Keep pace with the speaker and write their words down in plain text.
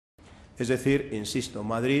Es decir, insisto,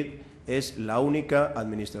 Madrid es la única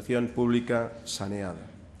administración pública saneada.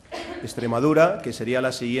 Extremadura, que sería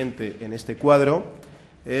la siguiente en este cuadro,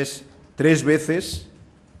 es tres veces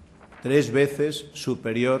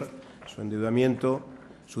superior su endeudamiento,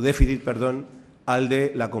 su déficit, al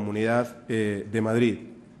de la Comunidad de Madrid.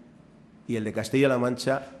 Y el de Castilla-La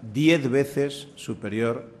Mancha, 10 veces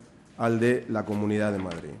superior al de la Comunidad de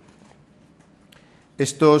Madrid.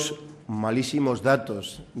 Estos malísimos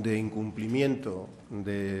datos de incumplimiento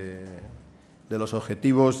de los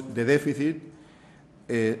objetivos de déficit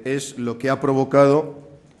es lo que ha provocado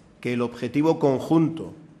que el objetivo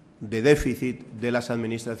conjunto de déficit de las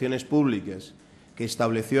administraciones públicas que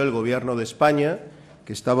estableció el Gobierno de España,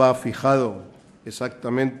 que estaba fijado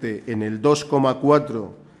exactamente en el 2,4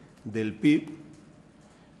 del PIB,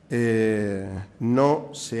 no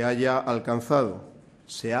se haya alcanzado,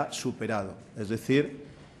 se ha superado. Es decir,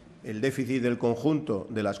 el déficit del conjunto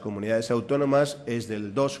de las comunidades autónomas es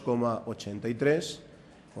del 2,83,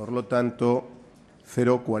 por lo tanto,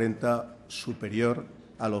 0,40 superior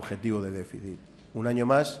al objetivo de déficit. Un año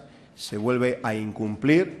más se vuelve a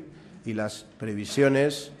incumplir y las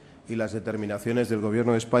previsiones y las determinaciones del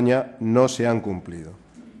Gobierno de España no se han cumplido.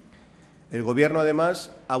 El Gobierno,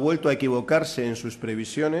 además, ha vuelto a equivocarse en sus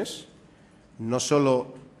previsiones, no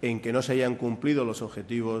solo en que no se hayan cumplido los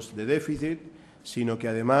objetivos de déficit, sino que,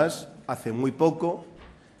 además, hace muy poco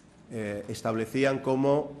establecían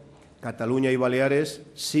como Cataluña y Baleares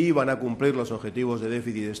sí iban a cumplir los objetivos de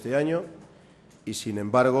déficit de este año y, sin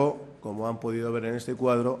embargo, como han podido ver en este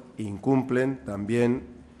cuadro, incumplen también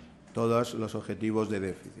todos los objetivos de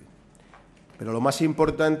déficit. Pero lo más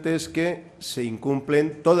importante es que se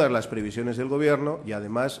incumplen todas las previsiones del Gobierno y,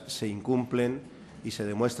 además, se incumplen y se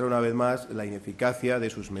demuestra una vez más la ineficacia de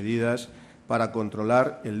sus medidas para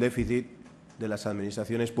controlar el déficit de las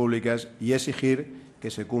administraciones públicas y exigir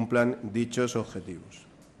que se cumplan dichos objetivos.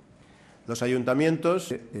 Los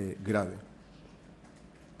ayuntamientos, grave.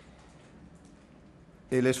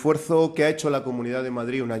 El esfuerzo que ha hecho la Comunidad de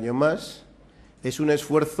Madrid un año más es un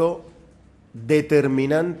esfuerzo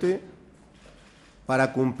determinante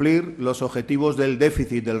para cumplir los objetivos del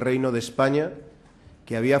déficit del Reino de España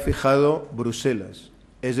que había fijado Bruselas.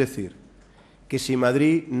 Es decir, que si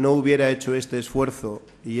Madrid no hubiera hecho este esfuerzo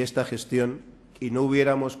y esta gestión y no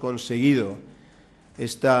hubiéramos conseguido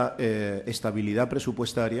esta estabilidad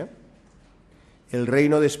presupuestaria, el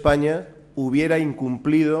Reino de España hubiera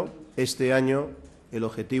incumplido este año el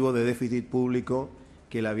objetivo de déficit público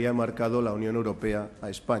que le había marcado la Unión Europea a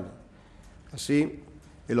España. Así,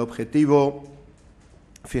 el objetivo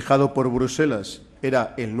fijado por Bruselas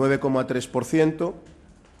era el 9,3%,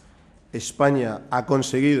 España ha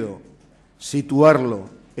conseguido situarlo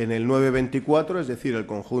en el 9,24%, es decir, el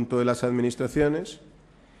conjunto de las administraciones,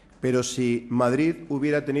 pero si Madrid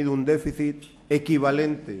hubiera tenido un déficit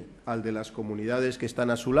equivalente al de las comunidades que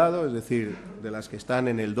están a su lado, es decir, de las que están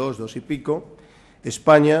en el 2, 2 y pico,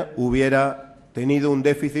 España hubiera tenido un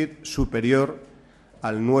déficit superior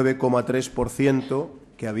al 9,3%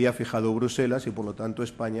 que había fijado Bruselas y, por lo tanto,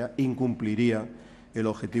 España incumpliría el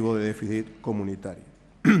objetivo de déficit comunitario.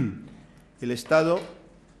 El Estado,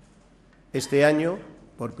 este año,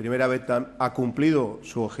 por primera vez ha cumplido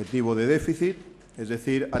su objetivo de déficit, es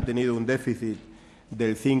decir, ha tenido un déficit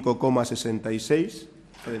del 5,66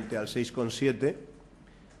 frente al 6,7,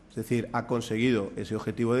 es decir, ha conseguido ese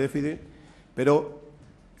objetivo de déficit, pero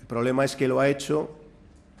el problema es que lo ha hecho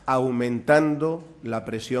aumentando la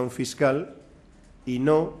presión fiscal y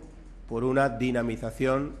no por una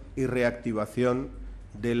dinamización y reactivación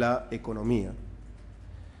de la economía.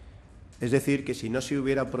 Es decir, que si no se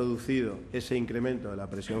hubiera producido ese incremento de la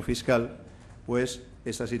presión fiscal, pues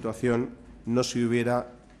esa situación no se hubiera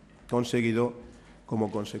conseguido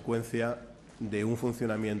como consecuencia de un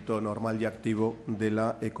funcionamiento normal y activo de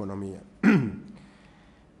la economía.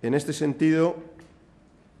 En este sentido,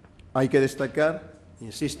 hay que destacar,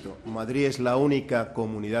 insisto, Madrid es la única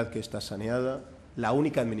comunidad que está saneada, la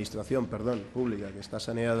única administración, pública que está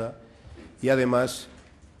saneada y, además,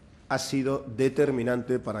 ha sido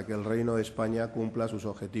determinante para que el Reino de España cumpla sus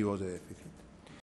objetivos de déficit.